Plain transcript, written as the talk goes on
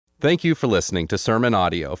Thank you for listening to sermon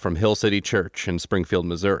audio from Hill City Church in Springfield,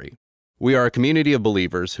 Missouri. We are a community of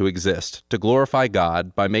believers who exist to glorify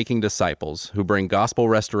God by making disciples who bring gospel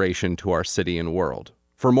restoration to our city and world.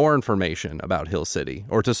 For more information about Hill City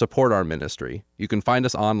or to support our ministry, you can find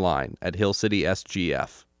us online at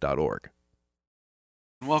hillcitysgf.org.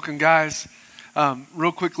 Welcome, guys.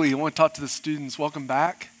 Real quickly, I want to talk to the students. Welcome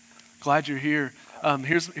back. Glad you're here.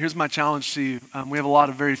 Here's my challenge to you. We have a lot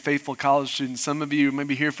of very faithful college students. Some of you may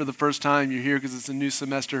be here for the first time. You're here because it's a new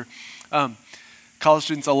semester. College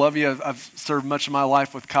students, I love you. I've served much of my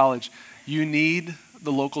life with college. You need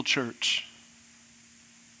the local church.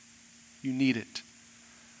 You need it.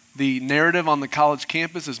 The narrative on the college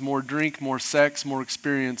campus is more drink, more sex, more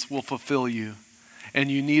experience will fulfill you.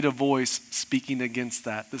 And you need a voice speaking against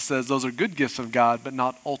that says those are good gifts of God, but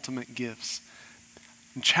not ultimate gifts.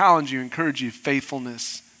 And challenge you, encourage you,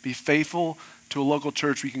 faithfulness. Be faithful to a local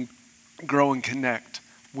church where you can grow and connect.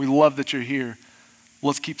 We love that you're here.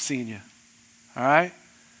 Let's keep seeing you. All right?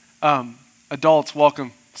 Adults,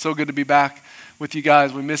 welcome. So good to be back with you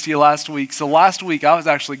guys. We missed you last week. So last week I was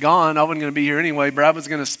actually gone. I wasn't going to be here anyway. Brad was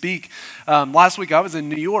going to speak. Last week I was in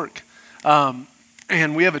New York. And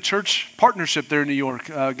we have a church partnership there in New York.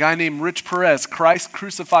 A guy named Rich Perez, Christ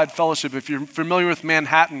Crucified Fellowship. If you're familiar with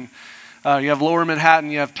Manhattan, you have Lower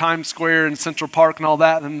Manhattan, you have Times Square and Central Park and all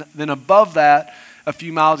that. And then above that, a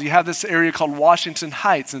few miles, you have this area called Washington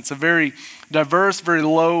Heights. And it's a very diverse, very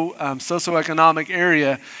low socioeconomic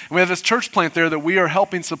area. And we have this church plant there that we are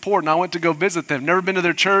helping support. And I went to go visit them. Never been to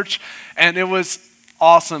their church. And it was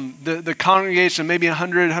awesome. The congregation, maybe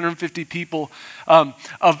 100, 150 people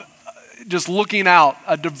of just looking out,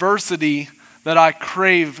 a diversity that I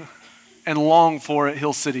crave and long for at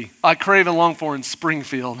Hill City. I crave and long for in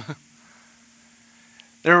Springfield.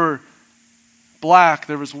 There were black,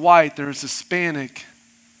 there was white, there was Hispanic,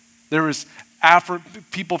 there was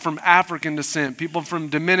people from African descent, people from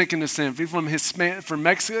Dominican descent, people from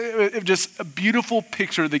Mexico. Just a beautiful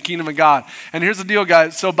picture of the kingdom of God. And here's the deal,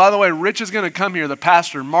 guys. So by the way, Rich is going to come here, the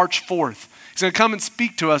pastor, March 4th. He's going to come and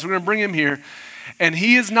speak to us. We're going to bring him here. And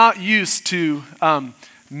he is not used to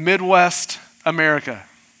Midwest America.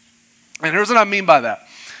 And here's what I mean by that.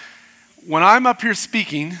 When I'm up here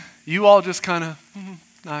speaking, you all just kind of,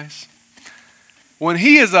 nice. When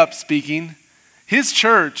he is up speaking, his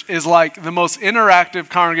church is like the most interactive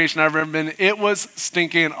congregation I've ever been in. It was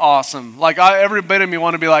stinking awesome. Like every bit of me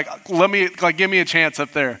want to be like, give me a chance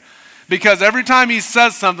up there. Because every time he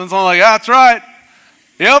says something, I'm like, that's right.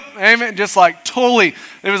 Yep, amen. Just like totally,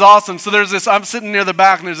 it was awesome. So I'm sitting near the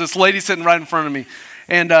back and there's this lady sitting right in front of me.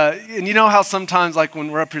 And you know how sometimes like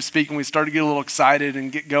when we're up here speaking, we start to get a little excited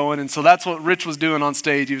and get going. And so that's what Rich was doing on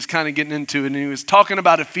stage. He was kind of getting into it and he was talking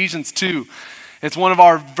about Ephesians 2. It's one of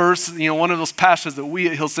our verses, one of those passages that we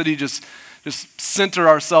at Hill City just center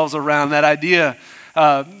ourselves around. That idea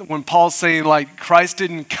when Paul's saying like Christ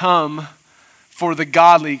didn't come for the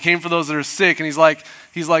godly, he came for those that are sick. And he's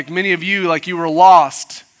like many of you, like you were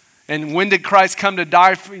lost. And when did Christ come to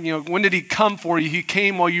die for you? When did he come for you? He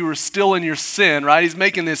came while you were still in your sin, right? He's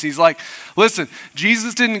making this. He's like, listen,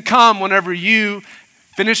 Jesus didn't come whenever you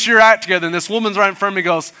finish your act together. And this woman's right in front of me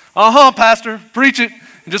goes, pastor, preach it.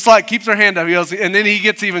 And just like keeps her hand up. He goes, and then he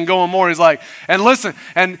gets even going more. He's like, and listen,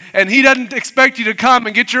 and he doesn't expect you to come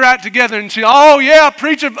and get your act together. And she, oh yeah,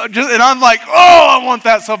 preach it. And I'm like, I want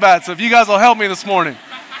that so bad. So if you guys will help me this morning.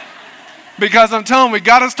 Because I'm telling you, we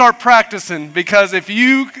got to start practicing. Because if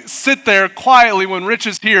you sit there quietly when Rich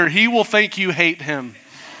is here, he will think you hate him.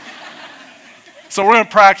 So we're going to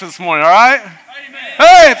practice this morning, all right? Amen.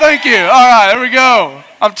 Hey, thank you. All right, there we go.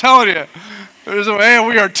 I'm telling you.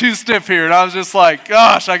 We are too stiff here. And I was just like,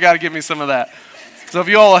 gosh, I got to give me some of that. So if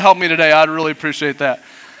you all will help me today, I'd really appreciate that.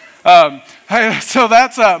 So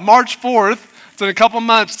that's March 4th. It's in a couple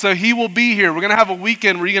months. So he will be here. We're going to have a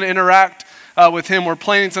weekend where you're going to interact with him. We're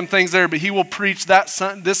planning some things there, but he will preach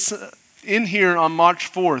this in here on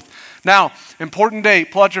March 4th. Now, important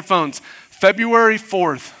date, pull out your phones. February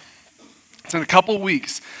 4th. It's in a couple of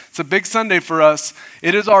weeks. It's a big Sunday for us.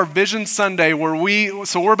 It is our Vision Sunday where we're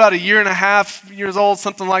about 1.5 years old,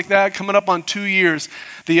 something like that, coming up on 2 years.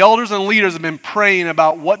 The elders and leaders have been praying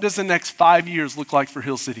about what does the next 5 years look like for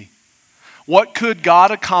Hill City? What could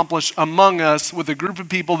God accomplish among us with a group of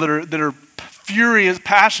people that are furious,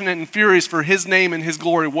 passionate and furious for his name and his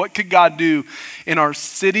glory? What could God do in our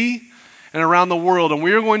city and around the world? And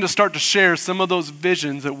we are going to start to share some of those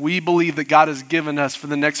visions that we believe that God has given us for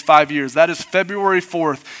the next 5 years. That is February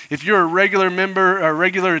 4th. If you're a regular member, a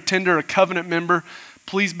regular attender, a covenant member,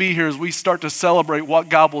 please be here as we start to celebrate what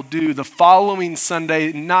God will do. The following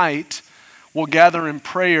Sunday night, we'll gather in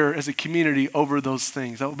prayer as a community over those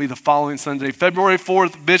things. That will be the following Sunday. February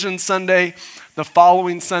 4th, Vision Sunday. The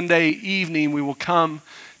following Sunday evening, we will come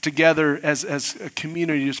together as a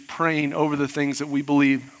community just praying over the things that we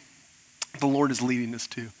believe the Lord is leading us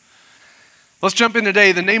to. Let's jump in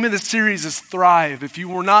today. The name of this series is Thrive. If you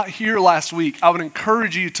were not here last week, I would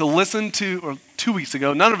encourage you to listen to, or 2 weeks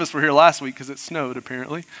ago, none of us were here last week because it snowed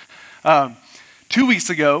apparently. 2 weeks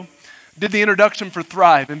ago, did the introduction for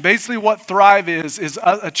Thrive. And basically what Thrive is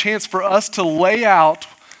a chance for us to lay out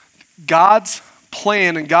God's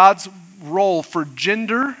plan and God's role for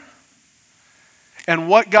gender and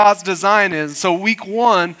what God's design is. So week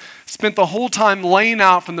 1 spent the whole time laying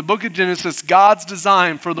out from the book of Genesis God's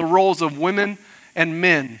design for the roles of women and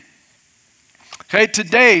men. Okay,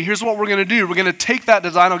 today, here's what we're going to do. We're going to take that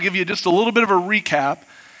design. I'll give you just a little bit of a recap.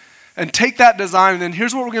 And take that design, and then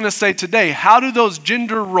here's what we're going to say today. How do those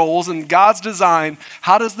gender roles and God's design,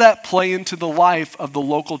 how does that play into the life of the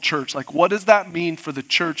local church? Like, what does that mean for the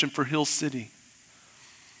church and for Hill City?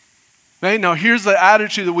 Okay, now here's the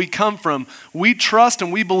attitude that we come from. We trust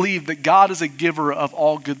and we believe that God is a giver of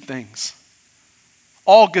all good things.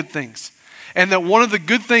 All good things. And that one of the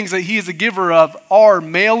good things that he is a giver of are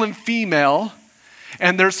male and female,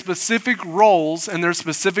 and their specific roles and their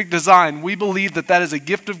specific design. We believe that that is a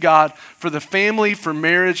gift of God for the family, for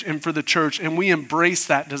marriage, and for the church, and we embrace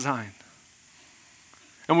that design.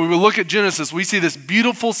 And when we look at Genesis, we see this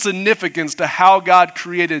beautiful significance to how God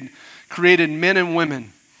created men and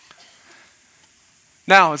women.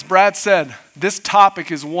 Now, as Brad said, this topic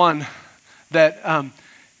is one that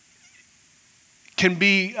can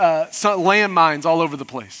be landmines all over the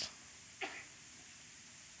place.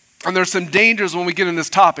 And there's some dangers when we get in this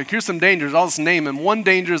topic. Here's some dangers. I'll just name them. One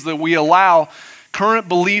danger is that we allow current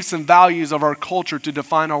beliefs and values of our culture to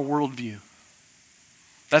define our worldview.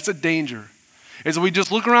 That's a danger. Is we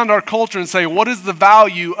just look around our culture and say, what is the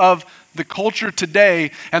value of the culture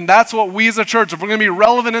today? And that's what we as a church, if we're going to be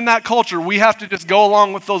relevant in that culture, we have to just go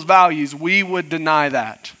along with those values. We would deny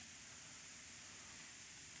that.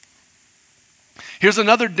 Here's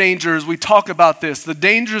another danger as we talk about this. The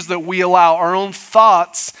danger is that we allow our own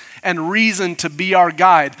thoughts and reason to be our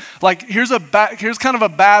guide. Like here's kind of a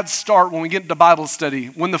bad start when we get into Bible study.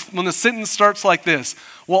 When the sentence starts like this.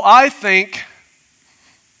 Well, I think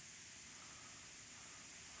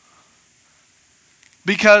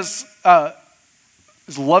because as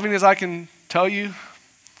loving as I can tell you,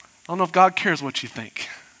 I don't know if God cares what you think.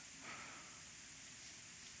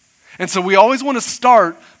 And so we always want to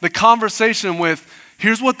start the conversation with,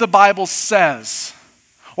 here's what the Bible says.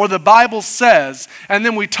 Or the Bible says, and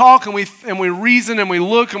then we talk and we reason and we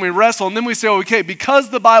look and we wrestle, and then we say, okay, because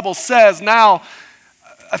the Bible says, now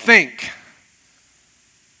I think.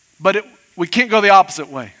 But we can't go the opposite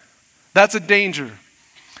way. That's a danger.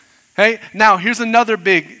 Okay? Now, here's another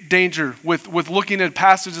big danger with looking at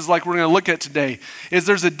passages like we're going to look at today, is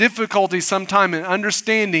there's a difficulty sometime in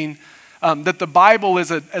understanding that the Bible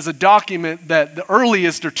is a document that the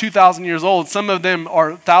earliest are 2,000 years old. Some of them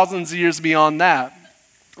are thousands of years beyond that.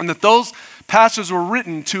 And that those passages were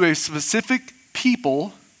written to a specific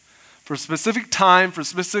people for a specific time, for a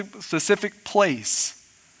specific place.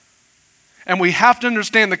 And we have to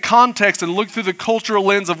understand the context and look through the cultural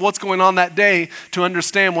lens of what's going on that day to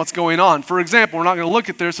understand what's going on. For example, we're not going to look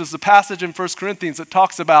at this. There's a passage in 1 Corinthians that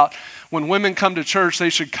talks about when women come to church, they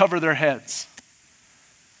should cover their heads.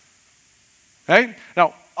 Okay?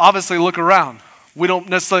 Now, obviously look around. We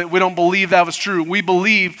don't believe that was true. We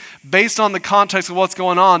believe, based on the context of what's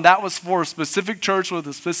going on, that was for a specific church with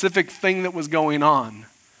a specific thing that was going on.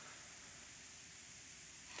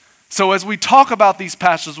 So as we talk about these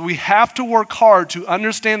passages, we have to work hard to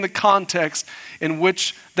understand the context in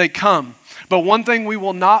which they come. But one thing we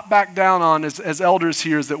will not back down on as elders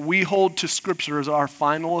here is that we hold to Scripture as our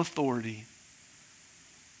final authority.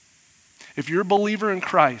 If you're a believer in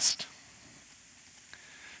Christ,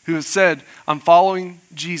 who has said, I'm following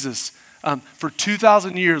Jesus, for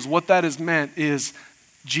 2,000 years, what that has meant is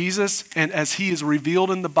Jesus, and as he is revealed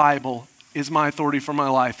in the Bible, is my authority for my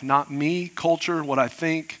life. Not me, culture, what I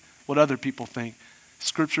think, what other people think.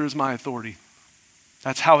 Scripture is my authority.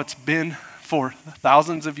 That's how it's been for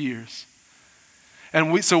thousands of years.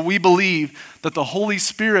 And so we believe that the Holy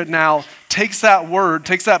Spirit now takes that word,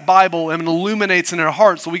 takes that Bible, and illuminates in our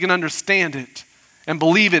hearts so we can understand it and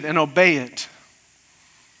believe it and obey it.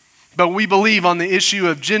 But we believe on the issue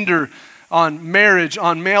of gender, on marriage,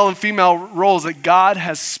 on male and female roles, that God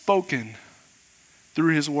has spoken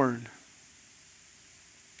through his word.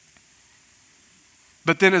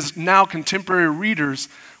 But then as now contemporary readers,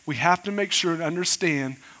 we have to make sure to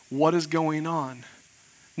understand what is going on.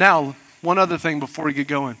 Now, one other thing before we get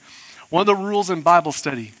going. One of the rules in Bible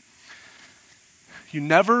study, you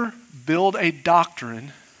never build a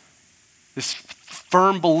doctrine, this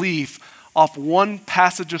firm belief, off one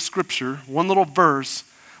passage of Scripture, one little verse,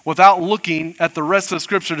 without looking at the rest of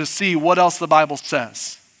Scripture to see what else the Bible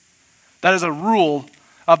says. That is a rule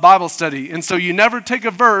of Bible study. And so you never take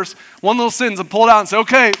a verse, one little sentence, and pull it out and say,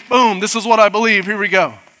 okay, boom, this is what I believe, here we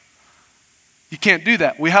go. You can't do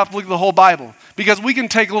that. We have to look at the whole Bible. Because we can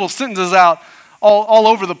take little sentences out all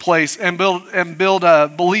over the place and build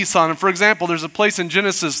beliefs on them. For example, there's a place in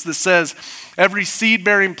Genesis that says, every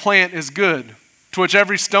seed-bearing plant is good. To which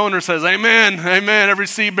every stoner says, amen, amen, every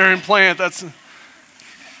seed-bearing plant. I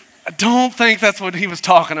don't think that's what he was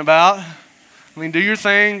talking about. I mean, do your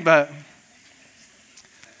thing, but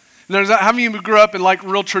how many of you grew up in like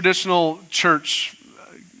real traditional church?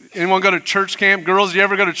 Anyone go to church camp? Girls, you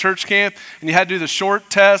ever go to church camp and you had to do the short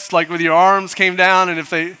test, like with your arms came down and if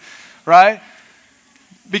they, right?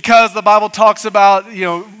 Because the Bible talks about,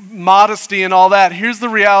 modesty and all that. Here's the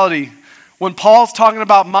reality. When Paul's talking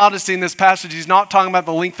about modesty in this passage, he's not talking about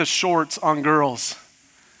the length of shorts on girls.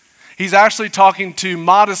 He's actually talking to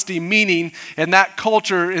modesty, meaning in that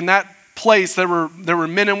culture, in that place, there were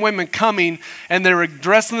men and women coming and they were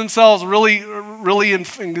dressing themselves really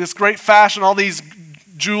in this great fashion, all these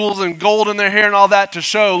jewels and gold in their hair and all that to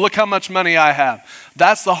show, look how much money I have.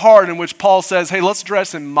 That's the heart in which Paul says, hey, let's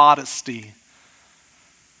dress in modesty.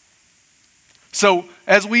 So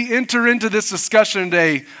as we enter into this discussion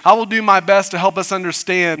today, I will do my best to help us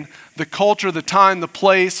understand the culture, the time, the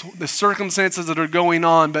place, the circumstances that are going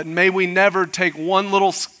on, but may we never take one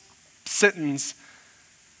little sentence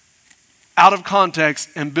out of context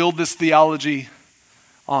and build this theology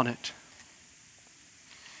on it.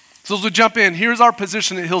 So as we jump in, here's our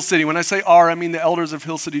position at Hill City. When I say our, I mean the elders of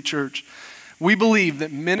Hill City Church. We believe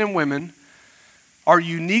that men and women are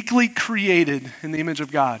uniquely created in the image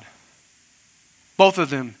of God. Both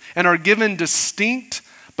of them, and are given distinct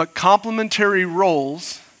but complementary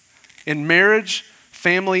roles in marriage,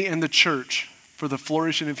 family, and the church for the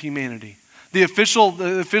flourishing of humanity. The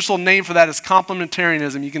official name for that is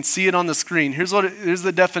complementarianism. You can see it on the screen. Here's one of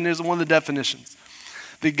the definitions.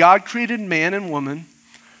 That God created man and woman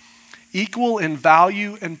equal in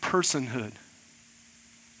value and personhood,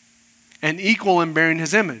 and equal in bearing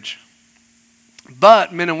his image.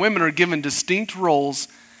 But men and women are given distinct roles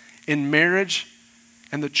in marriage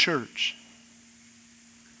and the church.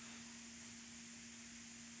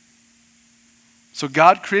 So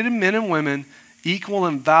God created men and women equal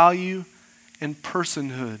in value and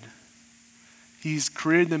personhood. He's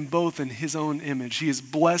created them both in his own image. He has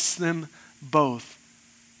blessed them both.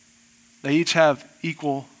 They each have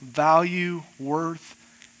equal value, worth,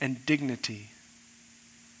 and dignity.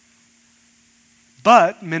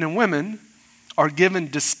 But men and women are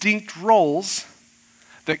given distinct roles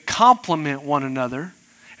that complement one another,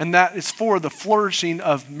 and that is for the flourishing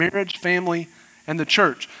of marriage, family, and the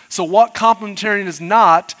church. So what complementarianism is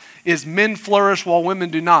not is men flourish while women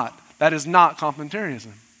do not. That is not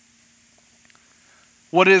complementarianism.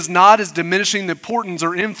 What it is not is diminishing the importance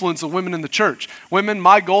or influence of women in the church. Women,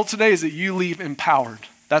 my goal today is that you leave empowered.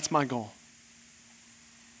 That's my goal.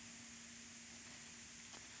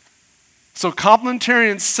 So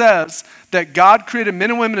complementarian says that God created men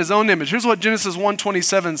and women in his own image. Here's what Genesis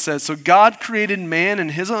 1:27 says. So God created man in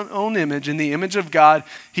his own image. In the image of God,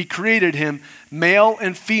 he created him. Male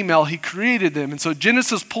and female, he created them. And so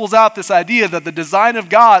Genesis pulls out this idea that the design of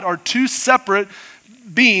God are two separate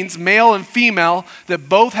beings, male and female, that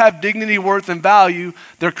both have dignity, worth, and value.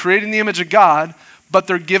 They're created in the image of God, but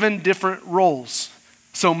they're given different roles.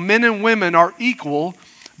 So men and women are equal,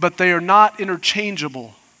 but they are not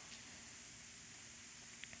interchangeable.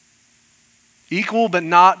 Equal but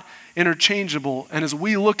not interchangeable. And as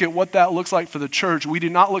we look at what that looks like for the church, we do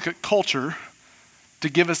not look at culture to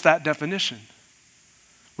give us that definition.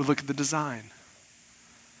 We look at the design.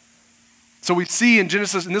 So we see in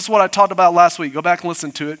Genesis, and this is what I talked about last week. Go back and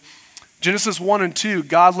listen to it. Genesis 1 and 2,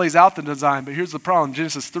 God lays out the design, but here's the problem.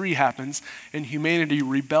 Genesis 3 happens, and humanity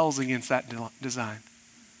rebels against that design.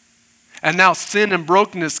 And now sin and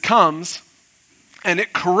brokenness comes, and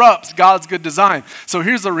it corrupts God's good design. So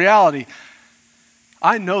here's the reality.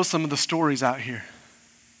 I know some of the stories out here.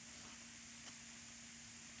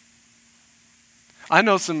 I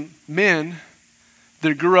know some men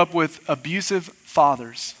that grew up with abusive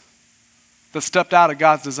fathers that stepped out of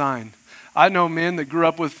God's design. I know men that grew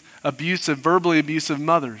up with verbally abusive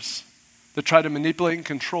mothers that tried to manipulate and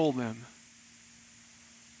control them.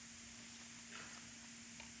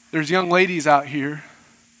 There's young ladies out here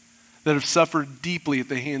that have suffered deeply at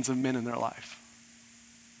the hands of men in their life.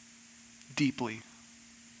 Deeply.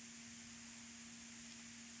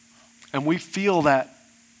 And we feel that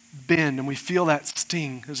bend and we feel that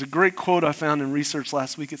sting. There's a great quote I found in research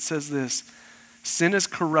last week. It says this: sin has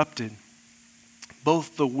corrupted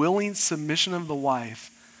both the willing submission of the wife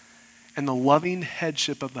and the loving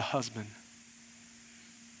headship of the husband.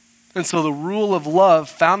 And so the rule of love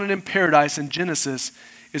founded in paradise in Genesis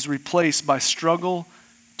is replaced by struggle,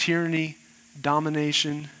 tyranny,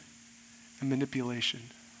 domination, and manipulation.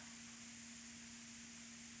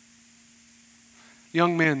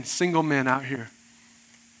 Young men, single men out here,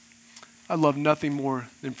 I'd love nothing more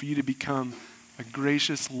than for you to become a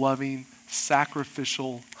gracious, loving,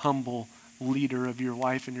 sacrificial, humble leader of your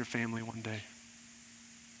life and your family one day.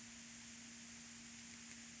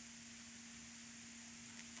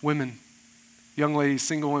 Women, young ladies,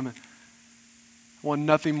 single women, I want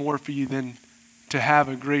nothing more for you than to have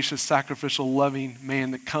a gracious, sacrificial, loving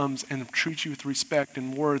man that comes and treats you with respect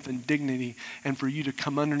and worth and dignity, and for you to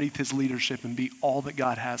come underneath his leadership and be all that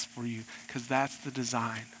God has for you, because that's the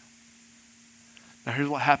design. Now here's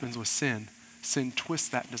what happens with sin. Sin twists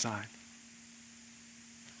that design.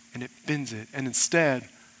 And it bends it. And instead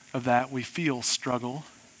of that, we feel struggle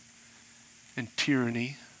and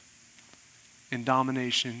tyranny and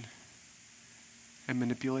domination and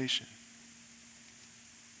manipulation.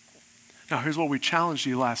 Now here's what we challenged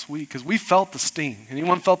you last week, because we felt the sting.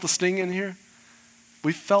 Anyone felt the sting in here?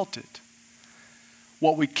 We felt it.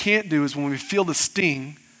 What we can't do is when we feel the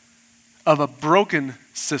sting of a broken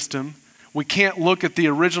system, we can't look at the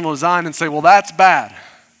original design and say, well, that's bad.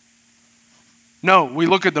 No, we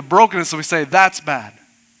look at the brokenness and we say, that's bad.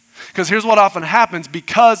 Because here's what often happens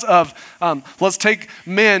because of, let's take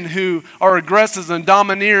men who are aggressive and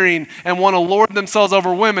domineering and want to lord themselves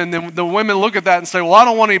over women. Then the women look at that and say, well, I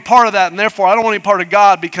don't want any part of that, and therefore I don't want any part of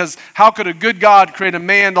God, because how could a good God create a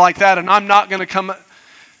man like that, and I'm not going to come.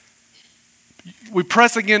 We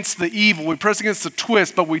press against the evil, we press against the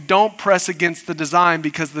twist, but we don't press against the design,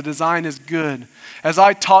 because the design is good. As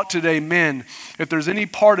I taught today, men, if there's any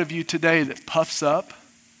part of you today that puffs up,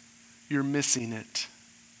 you're missing it.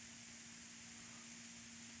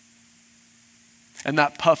 And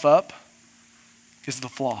that puff up is the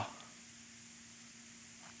flaw.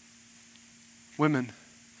 Women,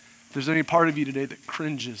 if there's any part of you today that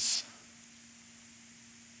cringes,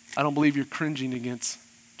 I don't believe you're cringing against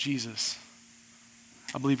Jesus.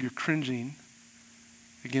 I believe you're cringing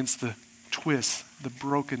against the twist, the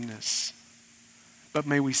brokenness. But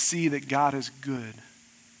may we see that God is good.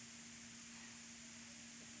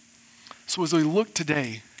 So as we look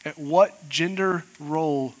today at what gender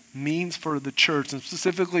role means for the church, and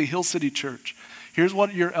specifically Hill City Church, here's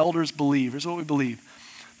what your elders believe. Here's what we believe.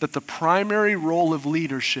 That the primary role of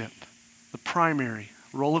leadership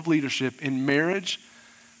in marriage,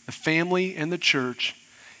 the family, and the church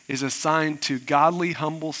is assigned to godly,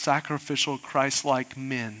 humble, sacrificial, Christ-like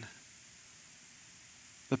men.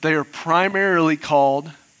 That they are primarily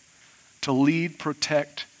called to lead,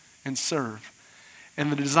 protect, and serve.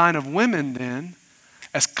 And the design of women then,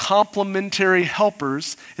 as complementary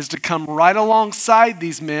helpers, is to come right alongside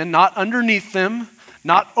these men, not underneath them,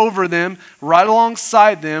 not over them, right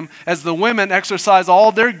alongside them, as the women exercise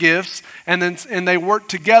all their gifts and they work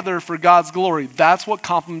together for God's glory. That's what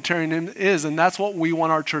complementarianism is, and that's what we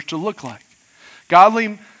want our church to look like.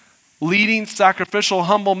 Godly, leading, sacrificial,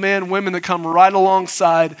 humble men, women that come right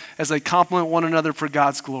alongside as they complement one another for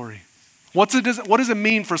God's glory. What does it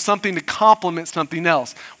mean for something to complement something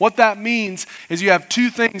else? What that means is you have two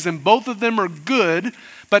things and both of them are good,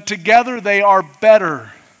 but together they are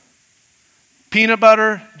better. Peanut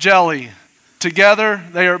butter, jelly. Together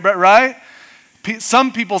they are better, right?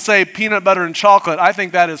 Some people say peanut butter and chocolate. I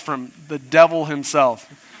think that is from the devil himself.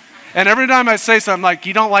 And every time I say something like,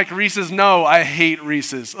 you don't like Reese's? No, I hate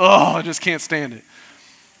Reese's. Oh, I just can't stand it.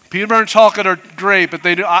 Peanut butter and chocolate are great, but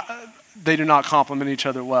they do not complement each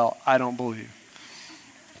other well, I don't believe.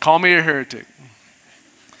 Call me a heretic.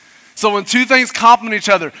 So when two things complement each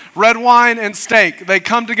other, red wine and steak, they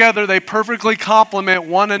come together, they perfectly complement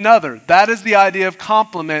one another. That is the idea of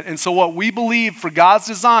complement. And so what we believe for God's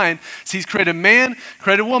design is He's created man,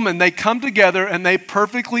 created woman. They come together and they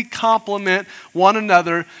perfectly complement one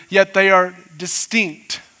another, yet they are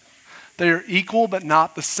distinct. They are equal but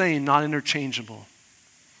not the same, not interchangeable.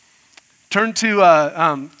 Turn to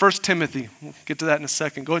 1 Timothy. We'll get to that in a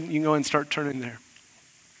second. You can go ahead and start turning there.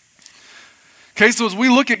 Okay, so as we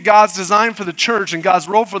look at God's design for the church and God's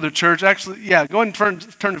role for the church, go ahead and turn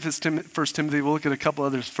to 1 Timothy. We'll look at a couple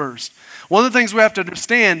others first. One of the things we have to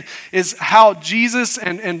understand is how Jesus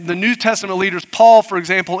and the New Testament leaders, Paul, for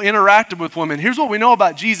example, interacted with women. Here's what we know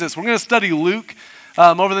about Jesus. We're going to study Luke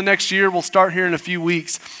over the next year. We'll start here in a few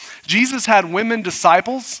weeks. Jesus had women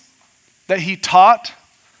disciples that He taught,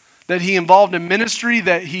 that he involved in ministry,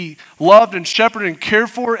 that he loved and shepherded and cared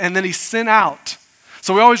for, and then he sent out.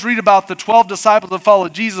 So we always read about the 12 disciples that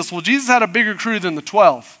followed Jesus. Well, Jesus had a bigger crew than the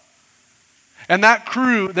 12. And that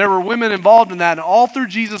crew, there were women involved in that. And all through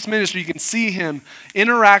Jesus' ministry, you can see him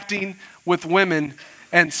interacting with women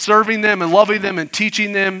and serving them and loving them and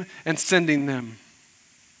teaching them and sending them.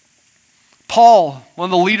 Paul, one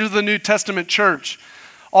of the leaders of the New Testament church,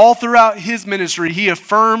 all throughout his ministry, he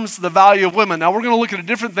affirms the value of women. Now we're going to look at a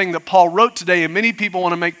different thing that Paul wrote today, and many people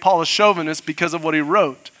want to make Paul a chauvinist because of what he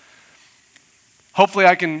wrote. Hopefully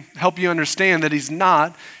I can help you understand that he's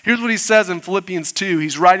not. Here's what he says in Philippians 2.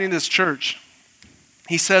 He's writing this church.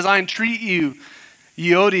 He says, I entreat you,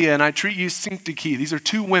 Euodia, and I treat you, Syntyche. These are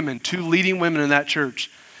two women, two leading women in that church,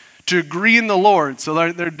 to agree in the Lord.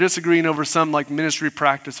 So they're disagreeing over some like ministry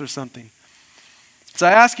practice or something. So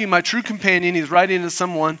I ask you, my true companion, he's writing to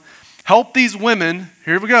someone, help these women,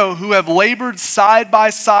 here we go, who have labored side by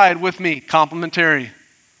side with me, complementary.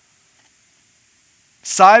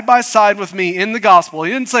 Side by side with me in the gospel.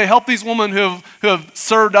 He didn't say help these women who have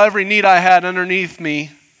served every need I had underneath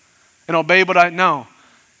me and obey what I know.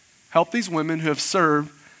 Help these women who have served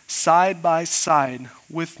side by side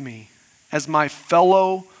with me as my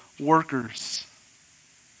fellow workers.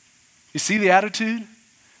 You see the attitude?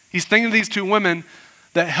 He's thinking of these two women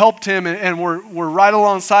that helped him and were right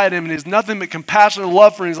alongside him, and he's nothing but compassion and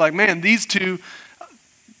love for him. He's like, man, these two,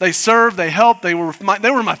 they served, they helped, they were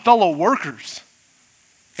my fellow workers.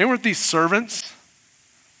 They weren't these servants.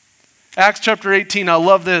 Acts chapter 18, I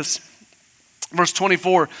love this. Verse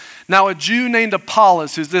 24. Now a Jew named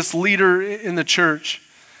Apollos, who's this leader in the church,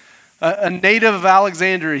 a native of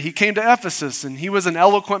Alexandria, he came to Ephesus, and he was an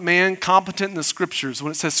eloquent man, competent in the scriptures.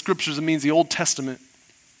 When it says scriptures, it means the Old Testament.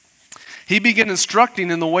 He began instructing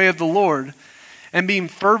in the way of the Lord, and being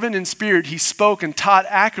fervent in spirit, he spoke and taught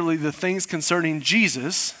accurately the things concerning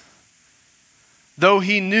Jesus, though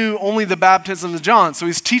he knew only the baptism of John. So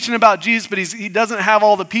he's teaching about Jesus, but he doesn't have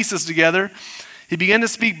all the pieces together. He began to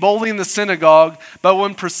speak boldly in the synagogue, but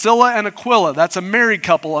when Priscilla and Aquila, that's a married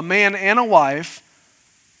couple, a man and a wife,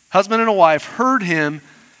 husband and a wife, heard him,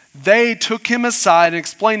 they took him aside and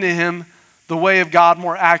explained to him the way of God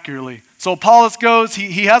more accurately. So Apollos goes,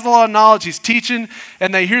 he has a lot of knowledge, he's teaching,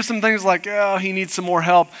 and they hear some things like, oh, he needs some more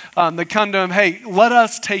help. They come to him, hey, let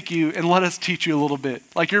us take you and let us teach you a little bit.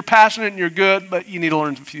 Like you're passionate and you're good, but you need to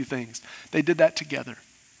learn a few things. They did that together.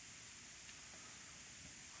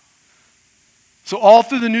 So all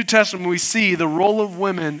through the New Testament, we see the role of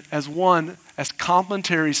women as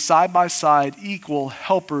complementary, side by side, equal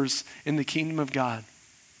helpers in the kingdom of God.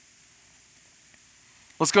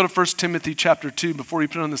 Let's go to 1 Timothy chapter 2 before you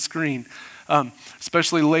put it on the screen.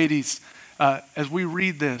 Especially ladies, as we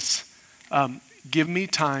read this, give me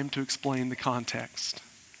time to explain the context.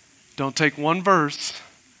 Don't take one verse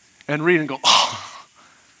and read and go, oh.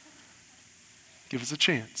 Give us a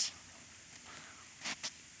chance.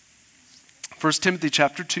 1 Timothy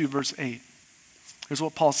chapter 2, verse 8. Here's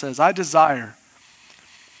what Paul says. I desire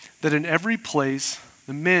that in every place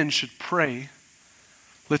the men should pray,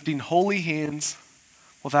 lifting holy hands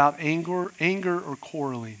without anger or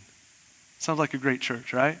quarreling. Sounds like a great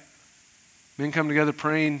church, right? Men come together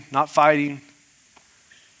praying, not fighting.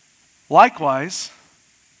 Likewise,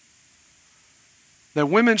 that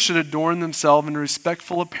women should adorn themselves in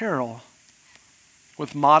respectful apparel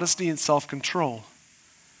with modesty and self-control.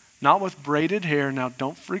 Not with braided hair. Now,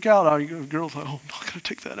 don't freak out. All you girls, I'm not going to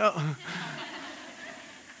take that out.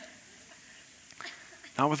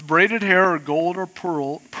 Not with braided hair or gold or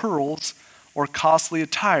pearls or costly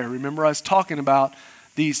attire. Remember, I was talking about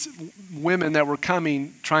these women that were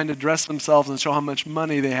coming, trying to dress themselves and show how much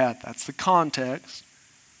money they had. That's the context.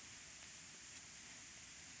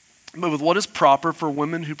 But with what is proper for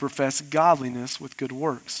women who profess godliness with good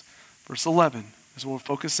works. Verse 11 is where we'll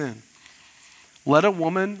focus in. Let a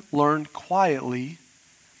woman learn quietly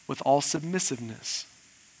with all submissiveness.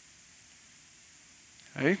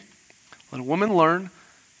 Okay? Let a woman learn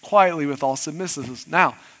quietly with all submissiveness.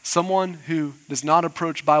 Now, someone who does not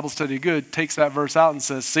approach Bible study good takes that verse out and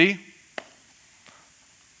says, see?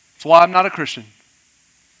 That's why I'm not a Christian.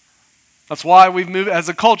 That's why we've moved, as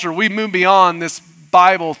a culture, we've moved beyond this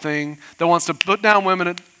Bible thing that wants to put down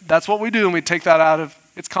women. That's what we do, and we take that out of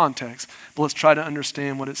its context. But let's try to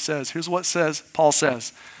understand what it says. Here's what Paul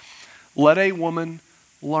says. Let a woman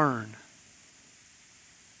learn.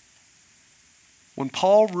 When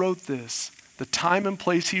Paul wrote this, the time and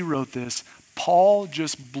place he wrote this, Paul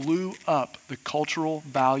just blew up the cultural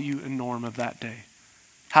value and norm of that day.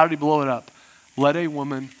 How did he blow it up? Let a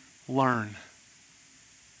woman learn.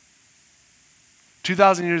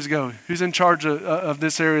 2,000 years ago, who's in charge of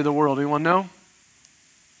this area of the world? Anyone know?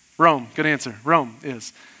 Rome, good answer. Rome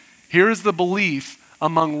is. Here is the belief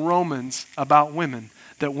among Romans about women,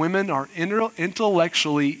 that women are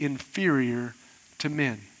intellectually inferior to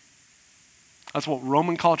men. That's what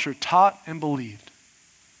Roman culture taught and believed.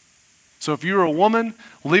 So if you were a woman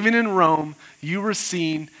living in Rome, you were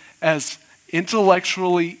seen as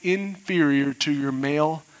intellectually inferior to your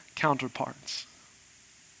male counterparts.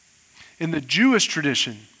 In the Jewish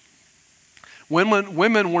tradition, women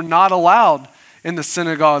were not allowed in the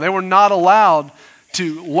synagogue. They were not allowed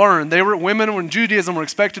to learn. Women in Judaism were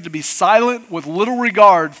expected to be silent with little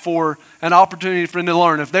regard for an opportunity for them to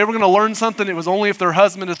learn. If they were going to learn something, it was only if their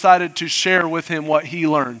husband decided to share with him what he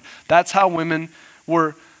learned. That's how women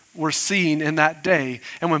were seen in that day.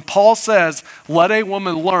 And when Paul says, let a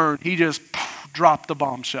woman learn, he just dropped the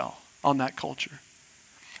bombshell on that culture.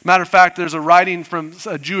 Matter of fact, there's a writing from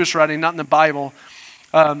a Jewish writing, not in the Bible,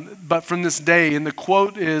 but from this day, and the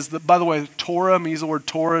quote is, by the way, Torah, I'm going to use the word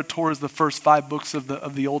Torah. Torah is the first 5 books of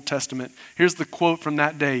the Old Testament. Here's the quote from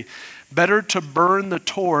that day. Better to burn the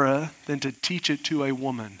Torah than to teach it to a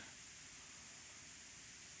woman.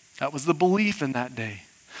 That was the belief in that day.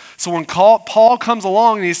 So when Paul comes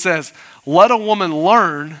along and he says, let a woman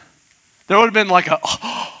learn, there would have been like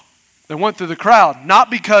they went through the crowd.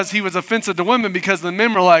 Not because he was offensive to women, because the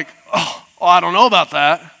men were like, oh, I don't know about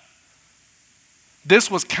that.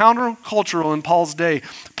 This was countercultural in Paul's day.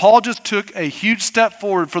 Paul just took a huge step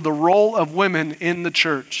forward for the role of women in the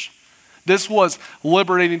church. This was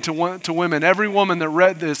liberating to women. Every woman that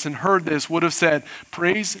read this and heard this would have said,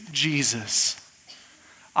 praise Jesus.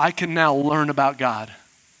 I can now learn about God.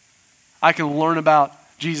 I can learn about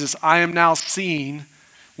Jesus. I am now seen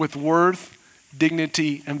with worth,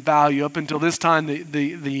 dignity, and value. Up until this time,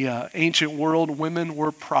 the ancient world, women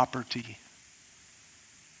were property.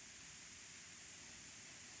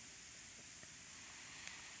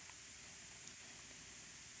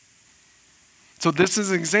 So this is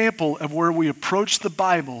an example of where we approach the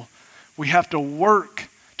Bible. We have to work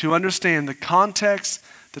to understand the context,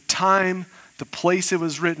 the time, the place it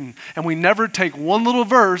was written. And we never take one little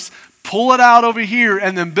verse, pull it out over here,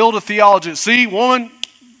 and then build a theology. See, woman,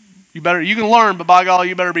 you can learn, but by God,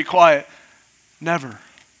 you better be quiet. Never.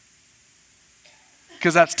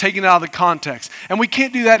 Because that's taken out of the context. And we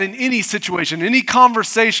can't do that in any situation, any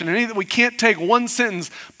conversation. We can't take one sentence,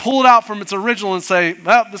 pull it out from its original and say,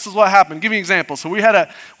 well, this is what happened. Give me an example. So we had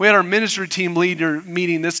our ministry team leader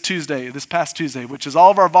meeting this past Tuesday, which is all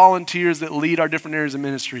of our volunteers that lead our different areas of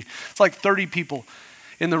ministry. It's like 30 people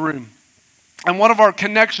in the room. And one of our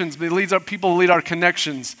connections, people who lead our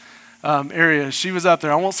connections area, she was up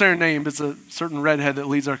there. I won't say her name, but it's a certain redhead that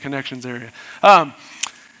leads our connections area.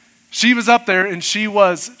 She was up there and she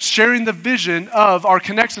was sharing the vision of our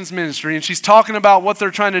connections ministry, and she's talking about what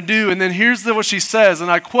they're trying to do. And then here's what she says, and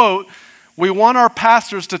I quote, "We want our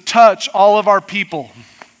pastors to touch all of our people."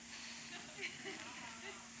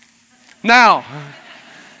 Now,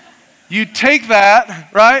 you take that,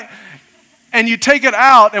 right? And you take it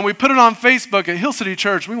out and we put it on Facebook at Hill City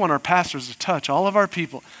Church. We want our pastors to touch all of our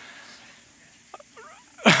people.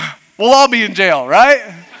 We'll all be in jail, right?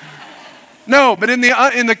 No, but in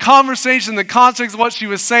the conversation, the context of what she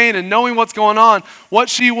was saying and knowing what's going on, what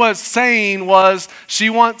she was saying was she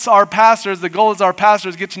wants our pastors, the goal is our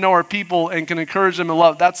pastors get to know our people and can encourage them in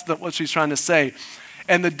love. That's what she's trying to say.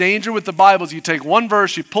 And the danger with the Bible is you take one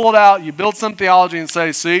verse, you pull it out, you build some theology and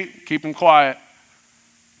say, see, keep them quiet.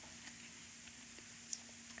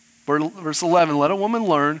 Verse 11, let a woman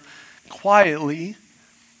learn quietly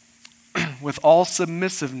with all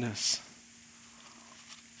submissiveness.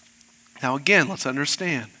 Now again, let's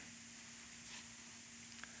understand.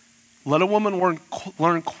 Let a woman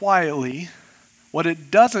learn quietly. What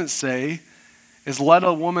it doesn't say is let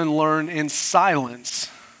a woman learn in silence.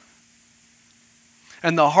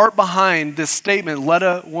 And the heart behind this statement, let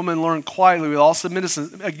a woman learn quietly with all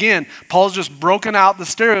submissiveness. Again, Paul's just broken out the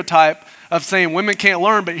stereotype of saying women can't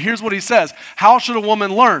learn, but here's what he says. How should a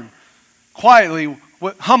woman learn? Quietly,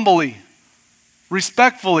 humbly,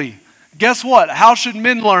 respectfully. Guess what? How should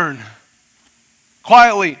men learn?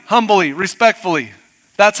 Quietly, humbly, respectfully.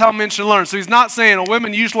 That's how men should learn. So he's not saying, oh,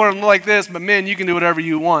 women, you should learn like this, but men, you can do whatever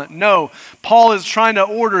you want. No, Paul is trying to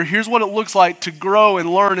order, here's what it looks like to grow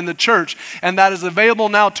and learn in the church. And that is available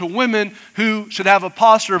now to women who should have a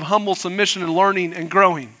posture of humble submission and learning and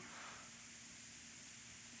growing.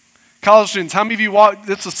 College students, how many of you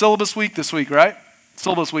it's a syllabus week this week, right?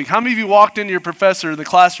 Syllabus week. How many of you walked into your professor in the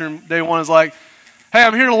classroom day one is like, hey,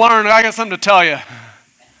 I'm here to learn, I got something to tell you.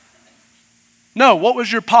 No, what was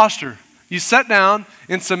your posture? You sat down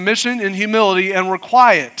in submission and humility and were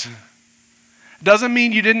quiet. Doesn't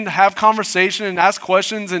mean you didn't have conversation and ask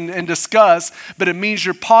questions and discuss, but it means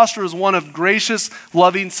your posture is one of gracious,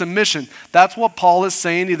 loving submission. That's what Paul is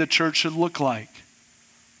saying the church should look like.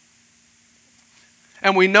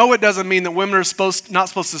 And we know it doesn't mean that women are not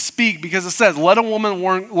supposed to speak, because it says, let a woman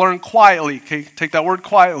learn quietly. Okay, take that word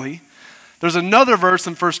quietly. There's another verse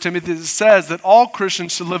in 1 Timothy that says that all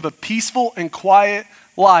Christians should live a peaceful and quiet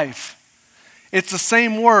life. It's the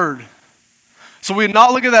same word. So we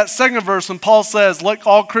not look at that second verse when Paul says, let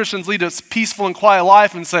all Christians lead a peaceful and quiet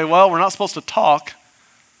life, and say, well, we're not supposed to talk.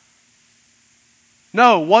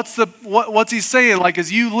 No, what's he saying? Like,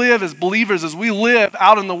 as you live as believers, as we live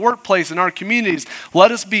out in the workplace, in our communities,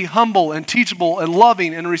 let us be humble and teachable and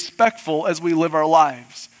loving and respectful as we live our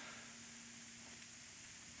lives.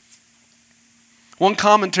 One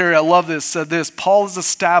commentary, I love this, said this: Paul is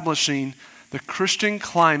establishing the Christian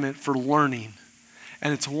climate for learning,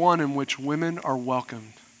 and it's one in which women are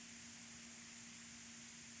welcomed.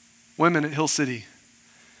 Women at Hill City,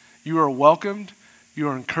 you are welcomed. You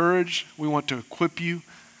are encouraged. We want to equip you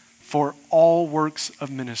for all works of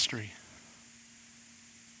ministry.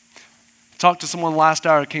 I talked to someone last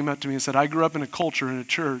hour who came up to me and said, I grew up in a culture, in a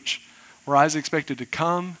church, where I was expected to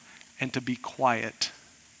come and to be quiet,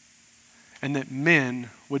 and that men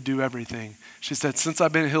would do everything. She said, since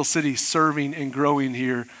I've been at Hill City serving and growing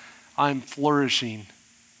here, I'm flourishing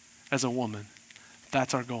as a woman.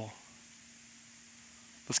 That's our goal.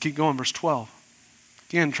 Let's keep going, verse 12.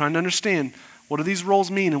 Again, trying to understand, what do these roles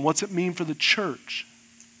mean, and what's it mean for the church?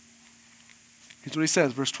 Here's what he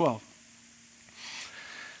says, verse 12.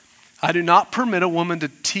 I do not permit a woman to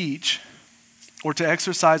teach or to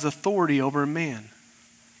exercise authority over a man.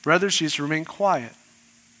 Rather, she is to remain quiet.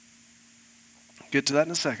 Get to that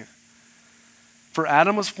in a second. For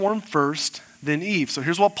Adam was formed first, then Eve. So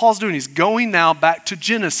here's what Paul's doing. He's going now back to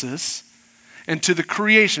Genesis and to the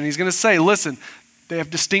creation. He's going to say, listen, they have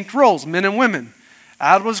distinct roles, men and women.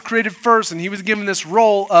 Adam was created first, and he was given this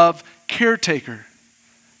role of caretaker.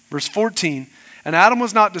 Verse 14, and Adam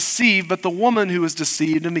was not deceived, but the woman who was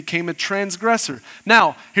deceived and became a transgressor.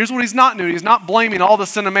 Now, here's what he's not doing. He's not blaming all the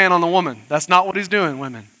sin of man on the woman. That's not what he's doing,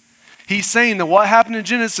 women. He's saying that what happened in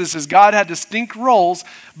Genesis is God had distinct roles,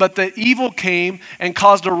 but the evil came and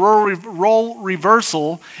caused a role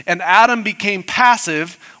reversal, and Adam became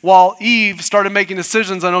passive while Eve started making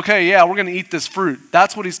decisions on, okay, yeah, we're going to eat this fruit.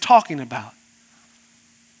 That's what he's talking about.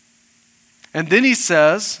 And then he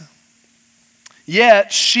says,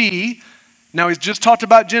 yet she, now he's just talked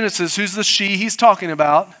about Genesis. Who's the she he's talking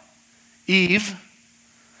about? Eve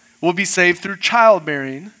will be saved through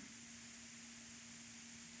childbearing.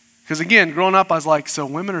 Because again, growing up, I was like, so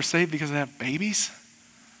women are saved because they have babies?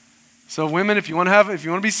 So women, if you want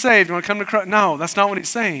to be saved, you want to come to Christ. No, that's not what he's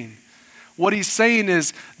saying. What he's saying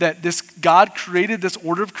is that this God created this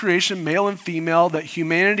order of creation, male and female, that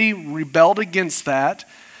humanity rebelled against that,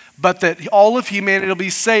 but that all of humanity will be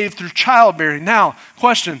saved through childbearing. Now,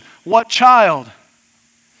 question, what child?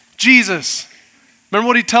 Jesus. Remember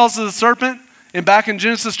what he tells to the serpent? And back in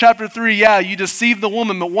Genesis chapter 3, yeah, you deceived the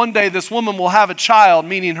woman, but one day this woman will have a child,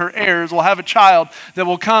 meaning her heirs will have a child that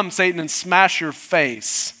will come, Satan, and smash your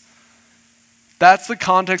face. That's the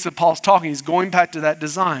context that Paul's talking. He's going back to that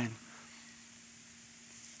design.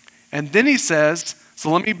 And then he says,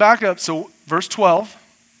 so let me back up. So verse 12,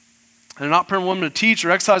 and not permit a woman to teach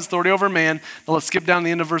or exercise authority over a man. Now let's skip down to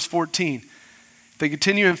the end of verse 14. They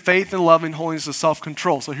continue in faith and love and holiness and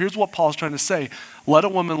self-control. So here's what Paul's trying to say. Let a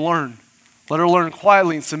woman learn. Let her learn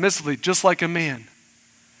quietly and submissively, just like a man.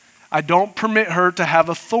 I don't permit her to have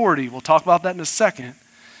authority. We'll talk about that in a second.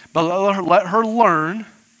 But let her learn,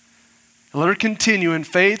 and let her continue in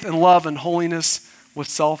faith and love and holiness with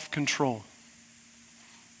self-control.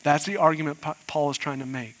 That's the argument Paul is trying to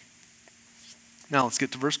make. Now let's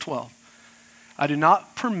get to verse 12. I do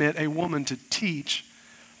not permit a woman to teach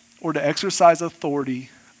or to exercise authority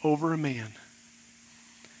over a man.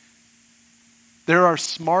 There are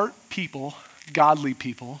smart people, godly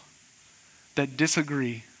people, that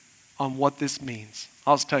disagree on what this means.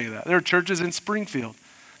 I'll just tell you that. There are churches in Springfield.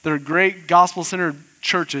 There are great gospel-centered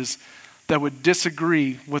churches that would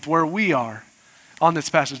disagree with where we are on this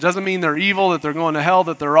passage. Doesn't mean they're evil, that they're going to hell,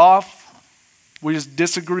 that they're off. We just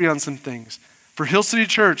disagree on some things. For Hill City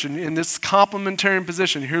Church, in this complementarian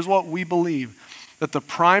position, here's what we believe. That the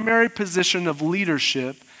primary position of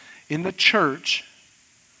leadership in the church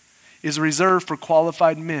is reserved for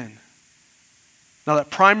qualified men. Now that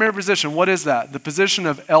primary position, what is that? The position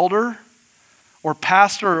of elder or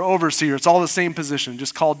pastor or overseer. It's all the same position,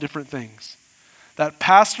 just called different things. That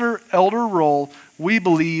pastor, elder role, we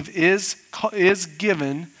believe is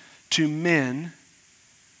given to men,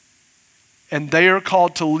 And they are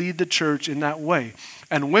called to lead the church in that way.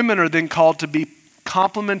 And women are then called to be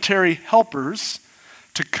complementary helpers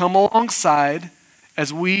to come alongside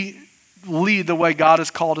as we lead the way God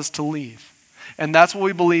has called us to lead. And that's what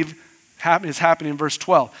we believe is happening in verse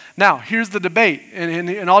 12. Now, here's the debate,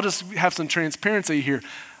 and I'll just have some transparency here.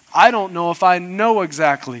 I don't know if I know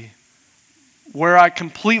exactly where I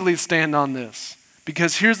completely stand on this.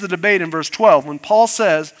 Because here's the debate in verse 12. When Paul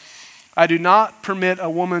says, I do not permit a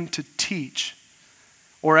woman to teach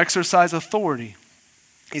or exercise authority,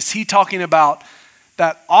 is he talking about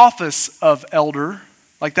that office of elder,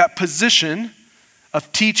 like that position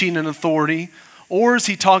of teaching and authority, or is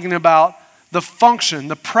he talking about the function,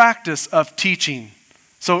 the practice of teaching?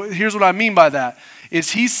 So here's what I mean by that.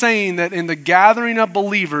 Is he saying that in the gathering of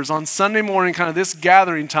believers on Sunday morning, kind of this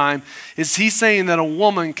gathering time, is he saying that a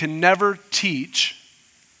woman can never teach?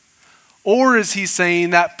 Or is he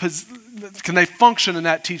saying that, can they function in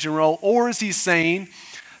that teaching role? Or is he saying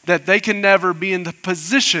that they can never be in the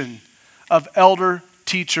position of elder,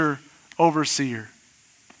 teacher, overseer?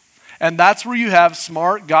 And that's where you have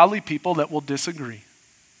smart, godly people that will disagree.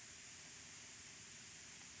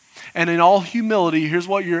 And in all humility, here's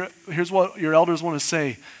what your elders want to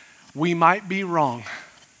say. We might be wrong,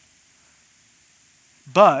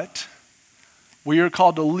 but we are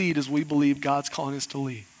called to lead as we believe God's calling us to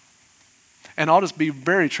lead. And I'll just be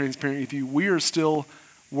very transparent with you. We are still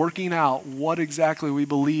working out what exactly we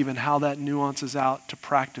believe and how that nuances out to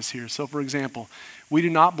practice here. So, for example, we do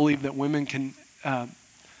not believe that women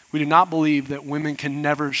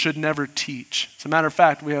should never teach. As a matter of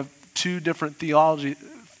fact, we have 2 different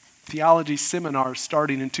theology seminars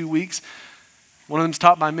starting in 2 weeks. One of them's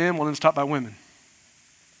taught by men, one of them's taught by women.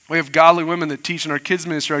 We have godly women that teach in our kids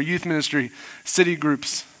ministry, our youth ministry, city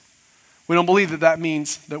groups. We don't believe that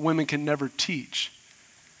means that women can never teach.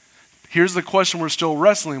 Here's the question we're still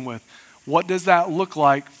wrestling with. What does that look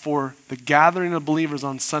like for the gathering of believers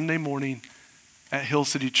on Sunday morning at Hill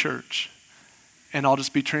City Church? And I'll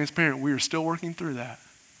just be transparent. We are still working through that.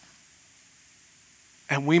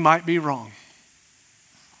 And we might be wrong.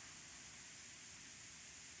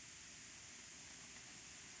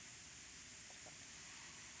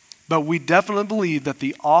 But we definitely believe that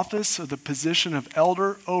the office or the position of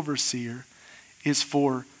elder overseer is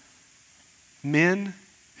for men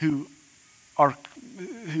who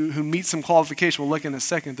meet some qualification, we'll look in a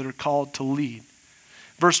second, that are called to lead.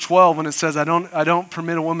 Verse 12, when it says, I don't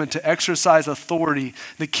permit a woman to exercise authority,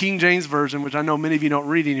 the King James Version, which I know many of you don't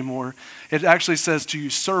read anymore, it actually says to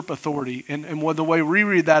usurp authority. And the way we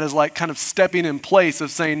read that is like kind of stepping in place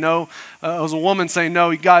of saying no. As a woman saying,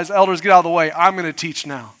 no, guys, elders, get out of the way. I'm going to teach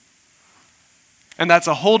now. And that's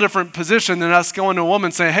a whole different position than us going to a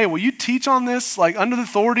woman saying, hey, will you teach on this, like under the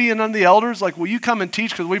authority and under the elders? Like, will you come and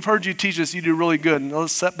teach? Because we've heard you teach this, you do really good. And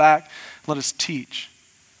let's sit back and let us teach.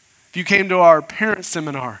 If you came to our parent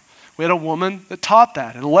seminar, we had a woman that taught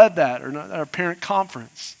that and led that, or at our parent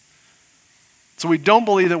conference. So we don't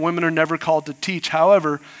believe that women are never called to teach.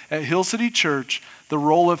 However, at Hill City Church, the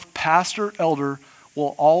role of pastor, elder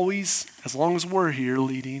will always, as long as we're here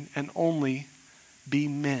leading, and only be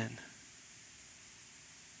men.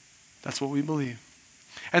 That's what we believe.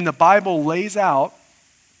 And the Bible lays out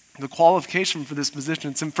the qualification for this position.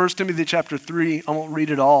 It's in 1 Timothy chapter 3. I won't read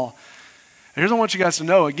it all. And here's what I want you guys to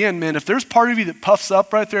know. Again, men, if there's part of you that puffs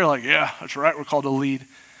up right there, like, yeah, that's right, we're called to lead,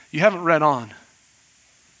 you haven't read on.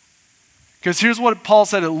 Because here's what Paul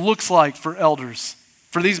said it looks like for elders.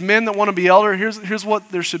 For these men that want to be elder, here's what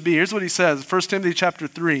there should be. Here's what he says, 1 Timothy chapter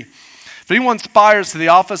 3. If anyone aspires to the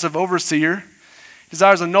office of overseer,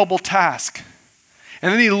 desires a noble task.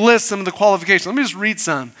 And then he lists some of the qualifications. Let me just read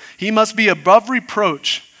some. He must be above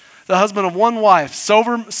reproach, the husband of one wife,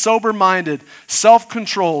 sober-minded,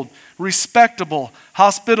 self-controlled, respectable,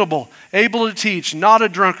 hospitable, able to teach, not a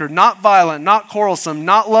drunkard, not violent, not quarrelsome,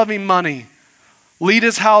 not loving money, lead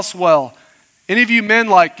his house well. Any of you men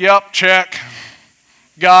like, yep, check,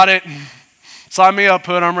 got it, sign me up,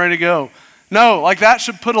 I'm ready to go. No, like that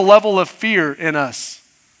should put a level of fear in us.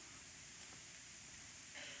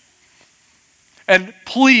 And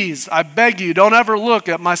please, I beg you, don't ever look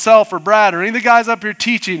at myself or Brad or any of the guys up here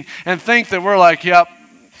teaching and think that we're like, yep,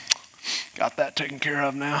 got that taken care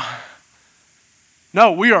of now.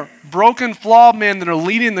 No, we are broken, flawed men that are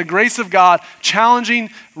leading the grace of God, challenging,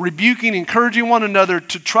 rebuking, encouraging one another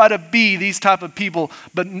to try to be these type of people,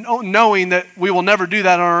 but knowing that we will never do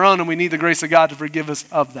that on our own and we need the grace of God to forgive us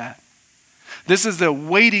of that. This is the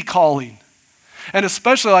weighty calling. And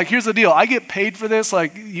especially, like, here's the deal. I get paid for this.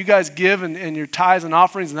 Like, you guys give and your tithes and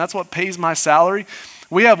offerings, and that's what pays my salary.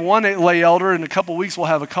 We have one lay elder. In a couple weeks,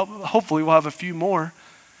 hopefully we'll have a few more.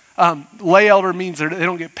 Lay elder means they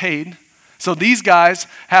don't get paid. So these guys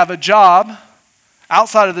have a job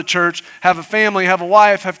outside of the church, have a family, have a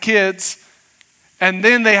wife, have kids, and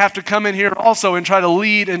then they have to come in here also and try to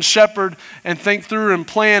lead and shepherd and think through and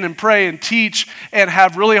plan and pray and teach and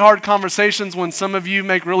have really hard conversations when some of you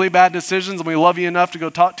make really bad decisions and we love you enough to go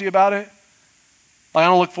talk to you about it. Like, I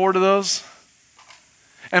don't look forward to those.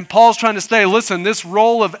 And Paul's trying to say, listen, this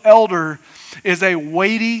role of elder is a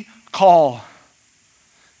weighty call.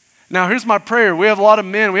 Now, here's my prayer. We have a lot of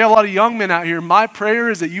men. We have a lot of young men out here. My prayer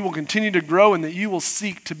is that you will continue to grow and that you will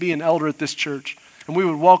seek to be an elder at this church. And we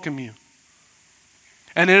would welcome you.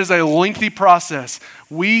 And it is a lengthy process.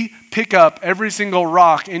 We pick up every single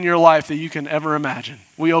rock in your life that you can ever imagine.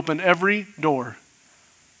 We open every door.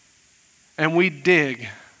 And we dig.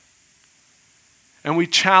 And we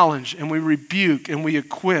challenge. And we rebuke. And we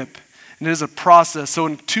equip. And it is a process. So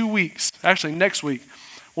in 2 weeks, actually next week,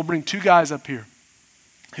 we'll bring 2 guys up here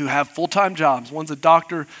who have full-time jobs. One's a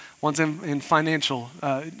doctor, one's in financial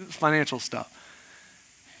stuff.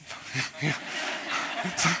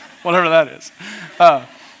 Whatever that is.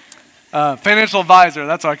 Financial advisor,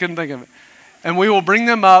 that's what I couldn't think of it. And we will bring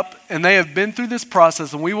them up, and they have been through this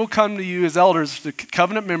process, and we will come to you as elders, the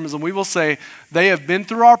covenant members, and we will say, they have been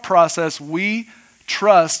through our process. We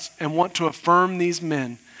trust and want to affirm these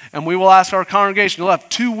men. And we will ask our congregation, you'll have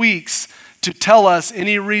 2 weeks to tell us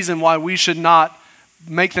any reason why we should not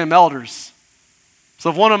make them elders. So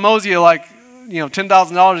if one of them owes you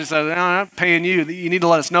 $10,000, he says, I'm not paying you. You need to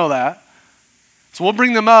let us know that. So we'll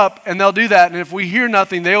bring them up and they'll do that. And if we hear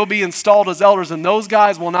nothing, they will be installed as elders. And those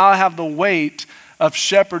guys will now have the weight of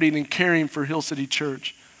shepherding and caring for Hill City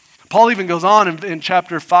Church. Paul even goes on in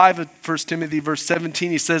chapter 5 of 1 Timothy verse 17.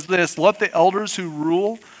 He says this, let the elders who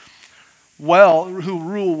rule well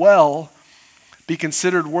be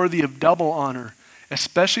considered worthy of double honor,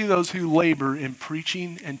 especially those who labor in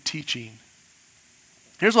preaching and teaching.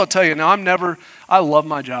 Here's what I'll tell you. Now, I love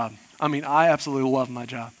my job. I absolutely love my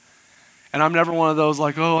job. And I'm never one of those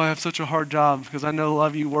like, oh, I have such a hard job, because I know a lot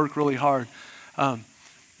of you work really hard.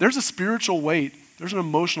 There's a spiritual weight. There's an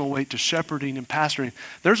emotional weight to shepherding and pastoring.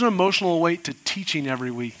 There's an emotional weight to teaching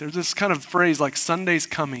every week. There's this kind of phrase like Sunday's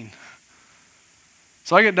coming.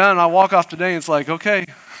 So I get done and I walk off today and it's like, okay,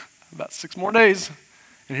 about 6 more days.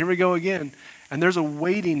 And here we go again. And there's a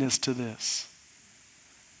weightiness to this.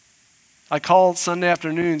 I call Sunday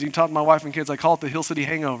afternoons, you can talk to my wife and kids, I call it the Hill City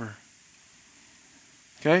hangover.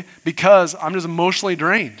 Okay? Because I'm just emotionally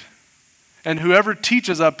drained. And whoever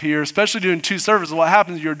teaches up here, especially doing 2 services, what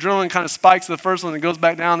happens is your adrenaline kind of spikes the first one and goes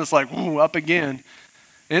back down, it's like, whoo, up again.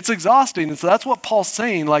 And it's exhausting. And so that's what Paul's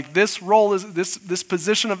saying. Like this role is, this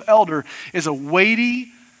position of elder is a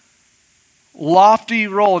weighty, lofty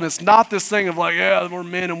role. And it's not this thing of like, yeah, we're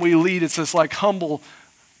men and we lead. It's this like humble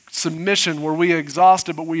submission where we are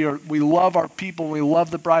exhausted, but we love our people, we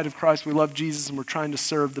love the bride of Christ, we love Jesus, and we're trying to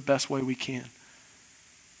serve the best way we can.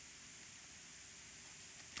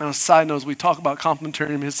 On a side note, as we talk about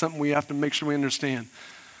complementarianism, it's something we have to make sure we understand.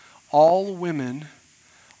 All women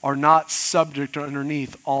are not subject or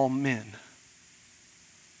underneath all men.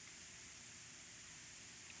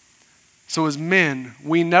 So as men,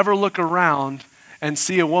 we never look around and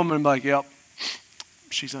see a woman and be like, yep,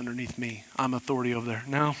 she's underneath me. I'm authority over there.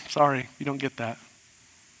 No, sorry, you don't get that.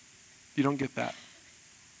 You don't get that.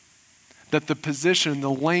 That the position, the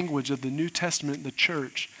language of the New Testament, the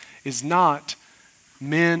church, is not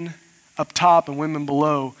men up top and women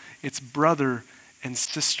below. It's brother and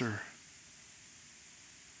sister.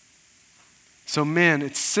 So men,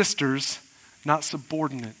 it's sisters, not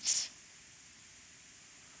subordinates.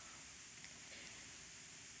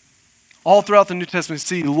 All throughout the New Testament,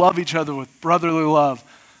 see, love each other with brotherly love.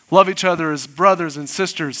 Love each other as brothers and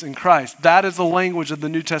sisters in Christ. That is the language of the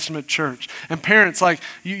New Testament church. And parents, like,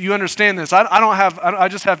 you understand this. I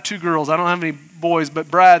just have 2 girls. I don't have any boys, but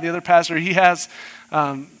Brad, the other pastor, he has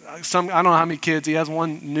I don't know how many kids. He has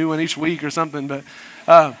 1 new one each week or something, but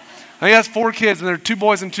he has 4 kids, and there are 2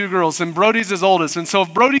 boys and 2 girls, and Brody's his oldest. And so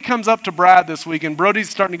if Brody comes up to Brad this week, and Brody's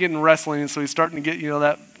starting to get in wrestling, and so he's starting to get,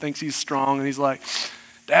 that thinks he's strong, and he's like,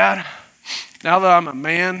 Dad, now that I'm a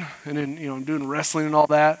man, and then, I'm doing wrestling and all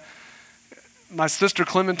that, my sister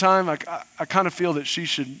Clementine, I kind of feel that she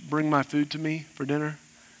should bring my food to me for dinner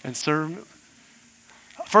and serve me.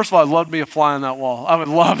 First of all, I'd love to be a fly on that wall. I would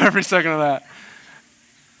love every second of that.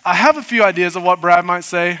 I have a few ideas of what Brad might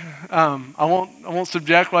say. I won't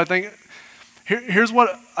subject what I think. Here's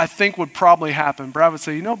what I think would probably happen. Brad would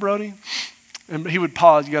say, Brody, and he would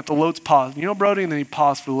pause. You got the Lotes pause. Brody, and then he'd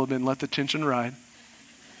pause for a little bit and let the tension ride.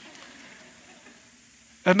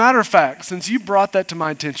 As a matter of fact, since you brought that to my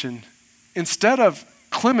attention, instead of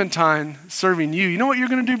Clementine serving you. You know what you're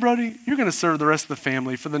going to do, Brody? You're going to serve the rest of the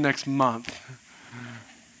family for the next month.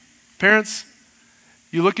 Parents,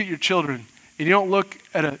 you look at your children, and you don't look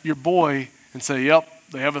at your boy and say, yep,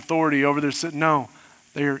 they have authority over their sin. No,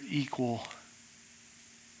 they are equal.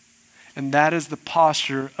 And that is the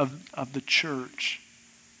posture of the church.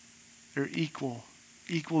 They're equal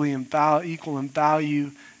equal in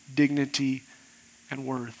value, dignity, and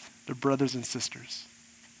worth. They're brothers and sisters.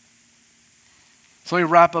 So let me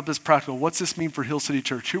wrap up this practical. What's this mean for Hill City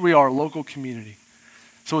Church? Here we are, a local community.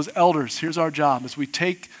 So as elders, here's our job. As we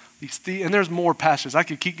take these, and there's more passages. I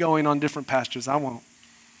could keep going on different passages. I won't.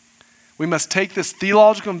 We must take this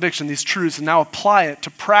theological conviction, these truths, and now apply it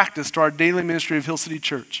to practice to our daily ministry of Hill City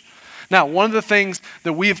Church. Now, one of the things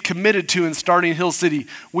that we have committed to in starting Hill City,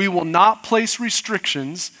 we will not place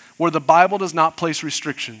restrictions where the Bible does not place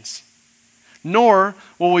restrictions. Nor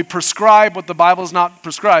will we prescribe what the Bible does not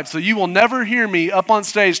prescribe. So you will never hear me up on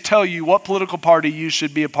stage tell you what political party you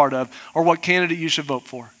should be a part of or what candidate you should vote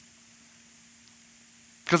for.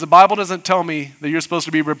 Because the Bible doesn't tell me that you're supposed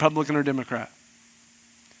to be Republican or Democrat.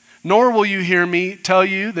 Nor will you hear me tell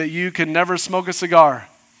you that you can never smoke a cigar.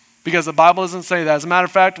 Because the Bible doesn't say that. As a matter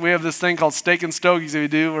of fact, we have this thing called steak and stogies that we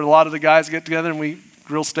do where a lot of the guys get together and we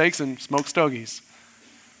grill steaks and smoke stogies.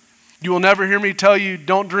 You will never hear me tell you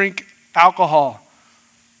don't drink alcohol.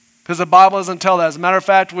 Because the Bible doesn't tell that. As a matter of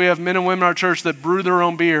fact, we have men and women in our church that brew their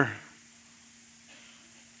own beer.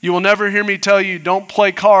 You will never hear me tell you don't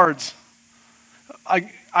play cards.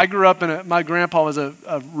 I grew up my grandpa was a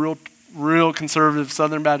real conservative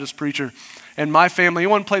Southern Baptist preacher. And my family,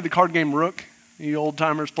 anyone played the card game Rook? You old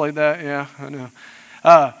timers played that? Yeah, I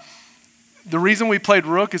know. The reason we played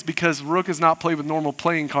Rook is because Rook is not played with normal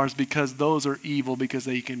playing cards because those are evil because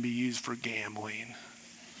they can be used for gambling.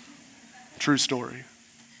 True story.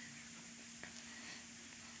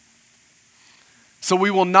 So we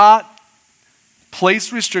will not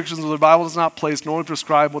place restrictions where the Bible does not place, nor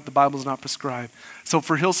prescribe what the Bible does not prescribe. So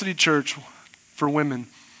for Hill City Church, for women,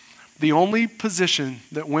 the only position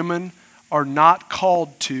that women are not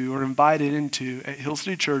called to or invited into at Hill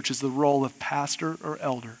City Church is the role of pastor or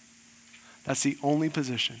elder. That's the only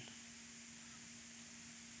position.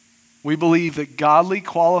 We believe that godly,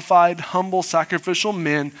 qualified, humble, sacrificial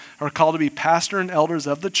men are called to be pastor and elders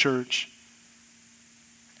of the church,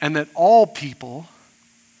 and that all people,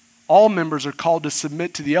 all members are called to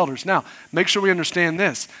submit to the elders. Now, make sure we understand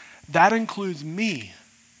this. That includes me.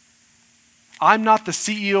 I'm not the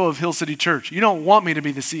CEO of Hill City Church. You don't want me to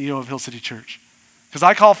be the CEO of Hill City Church. Because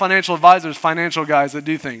I call financial advisors financial guys that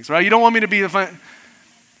do things, right? You don't want me to be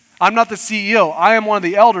I'm not the CEO. I am one of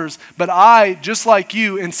the elders, but I, just like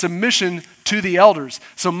you, in submission to the elders.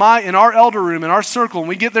 So in our elder room, in our circle, when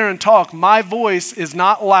we get there and talk, my voice is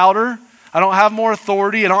not louder. I don't have more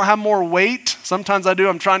authority. I don't have more weight. Sometimes I do.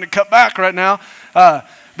 I'm trying to cut back right now.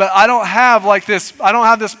 But I don't have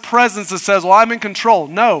this presence that says, well, I'm in control.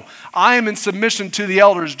 No, I am in submission to the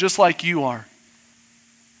elders just like you are.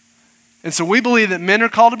 And so we believe that men are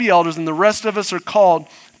called to be elders and the rest of us are called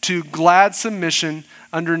to glad submission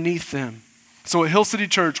underneath them. So at Hill City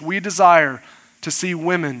Church, we desire to see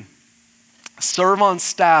women serve on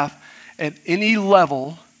staff at any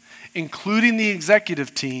level, including the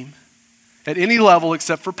executive team, at any level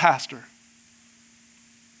except for pastor.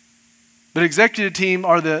 But executive team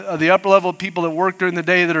are the upper level people that work during the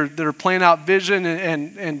day that are planning out vision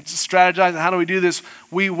and strategizing. How do we do this?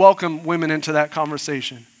 We welcome women into that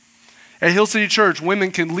conversation. At Hill City Church,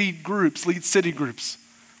 women can lead groups, lead city groups.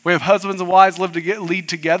 We have husbands and wives lead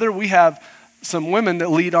together. We have some women that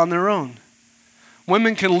lead on their own.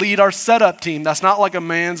 Women can lead our setup team. That's not like a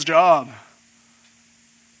man's job.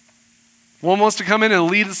 One wants to come in and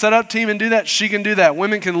lead the setup team and do that. She can do that.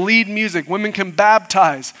 Women can lead music. Women can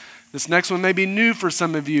baptize. This next one may be new for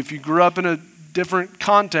some of you. If you grew up in a different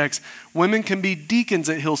context, women can be deacons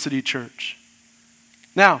at Hill City Church.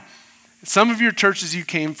 Now, some of your churches you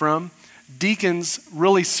came from, deacons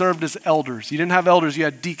really served as elders. You didn't have elders, you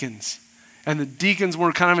had deacons. And the deacons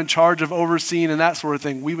were kind of in charge of overseeing and that sort of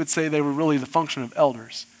thing. We would say they were really the function of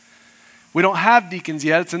elders. We don't have deacons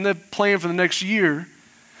yet. It's in the plan for the next year.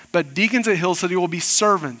 But deacons at Hill City will be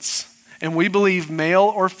servants. And we believe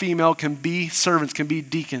male or female can be servants, can be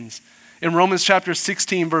deacons. In Romans chapter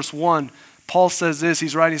 16, verse 1, Paul says this.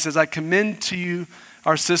 He's writing, he says, I commend to you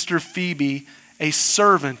our sister Phoebe, a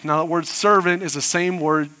servant. Now, the word servant is the same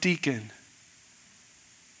word deacon.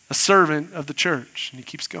 A servant of the church. And he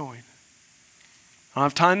keeps going. I don't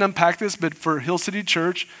have time to unpack this, but for Hill City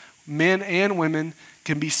Church, men and women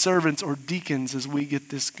can be servants or deacons as we get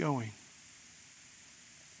this going.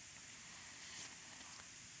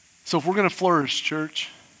 So if we're going to flourish, church,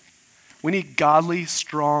 We need godly,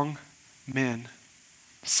 strong men,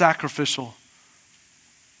 sacrificial,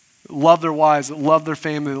 love their wives, that love their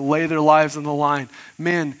family, that lay their lives on the line.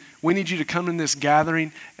 Men, we need you to come in this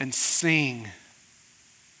gathering and sing.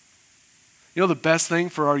 You know the best thing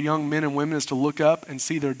for our young men and women is to look up and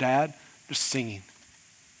see their dad just singing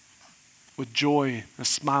with joy and a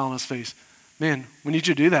smile on his face. Men, we need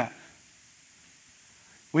you to do that.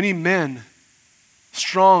 We need men,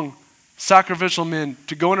 strong, sacrificial men,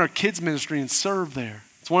 to go in our kids' ministry and serve there.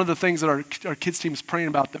 It's one of the things that our kids' team is praying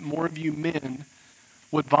about, that more of you men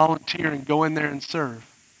would volunteer and go in there and serve.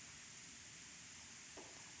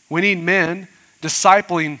 We need men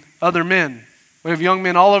discipling other men. We have young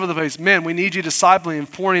men all over the place. Men, we need you discipling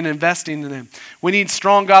and pouring and investing in them. We need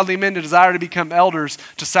strong, godly men to desire to become elders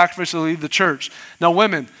to sacrificially lead the church. Now,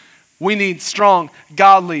 women, we need strong,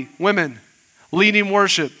 godly women leading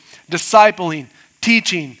worship, discipling,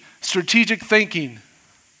 teaching, strategic thinking.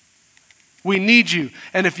 We need you.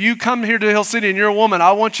 And if you come here to Hill City and you're a woman,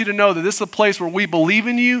 I want you to know that this is a place where we believe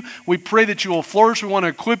in you. We pray that you will flourish. We want to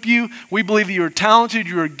equip you. We believe that you are talented,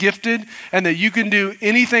 you are gifted, and that you can do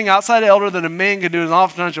anything outside of elder that a man can do, and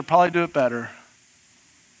oftentimes you'll probably do it better.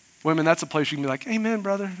 Women, that's a place you can be like, amen,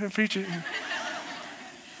 brother, preach it.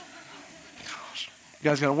 Gosh, you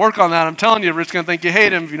guys got to work on that. I'm telling you, Rick's going to think you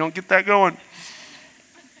hate him if you don't get that going.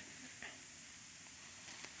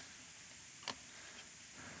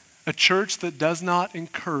 A church that does not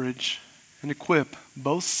encourage and equip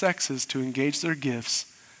both sexes to engage their gifts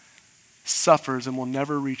suffers and will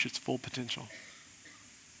never reach its full potential.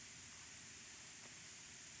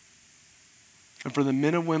 And for the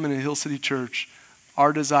men and women in Hill City Church,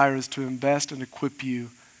 our desire is to invest and equip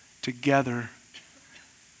you together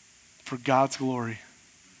for God's glory,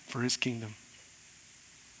 for his kingdom.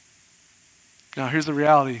 Now, here's the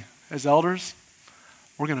reality. As elders,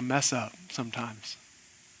 we're going to mess up sometimes.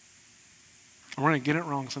 We're going to get it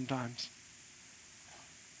wrong sometimes.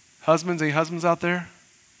 Husbands, any husbands out there?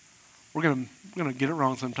 We're going to get it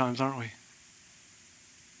wrong sometimes, aren't we?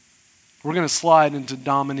 We're going to slide into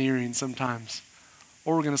domineering sometimes.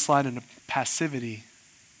 Or we're going to slide into passivity.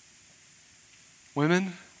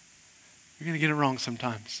 Women, you're going to get it wrong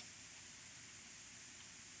sometimes.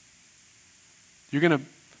 You're going to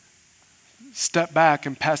step back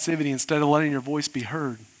in passivity instead of letting your voice be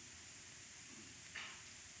heard.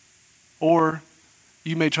 Or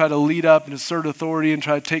you may try to lead up and assert authority and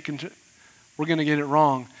try to take control. We're going to get it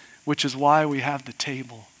wrong, which is why we have the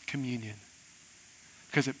table, communion,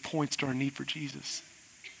 because it points to our need for Jesus.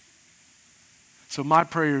 So my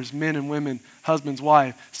prayer is men and women, husbands,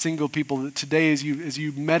 wives, single people, that today as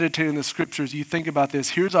you meditate on the scriptures, you think about this.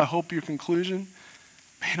 Here's, I hope, your conclusion.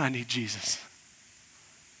 Man, I need Jesus.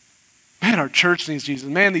 Man, our church needs Jesus.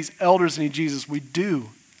 Man, these elders need Jesus. We do.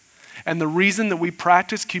 And the reason that we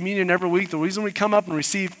practice communion every week, the reason we come up and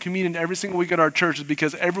receive communion every single week at our church is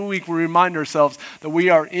because every week we remind ourselves that we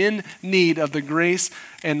are in need of the grace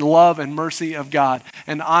and love and mercy of God.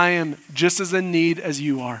 And I am just as in need as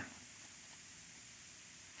you are.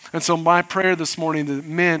 And so my prayer this morning that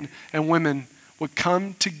men and women would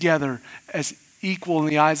come together as equal in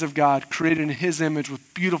the eyes of God, created in his image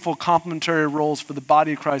with beautiful complementary roles for the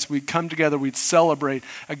body of Christ. We'd come together, we'd celebrate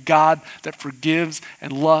a God that forgives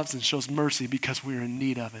and loves and shows mercy because we're in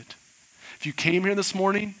need of it. If you came here this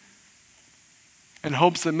morning in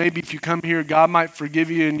hopes that maybe if you come here, God might forgive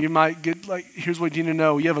you and you might get, here's what you need to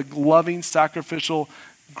know. You have a loving, sacrificial,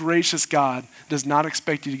 gracious God does not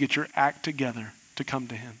expect you to get your act together to come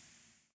to him.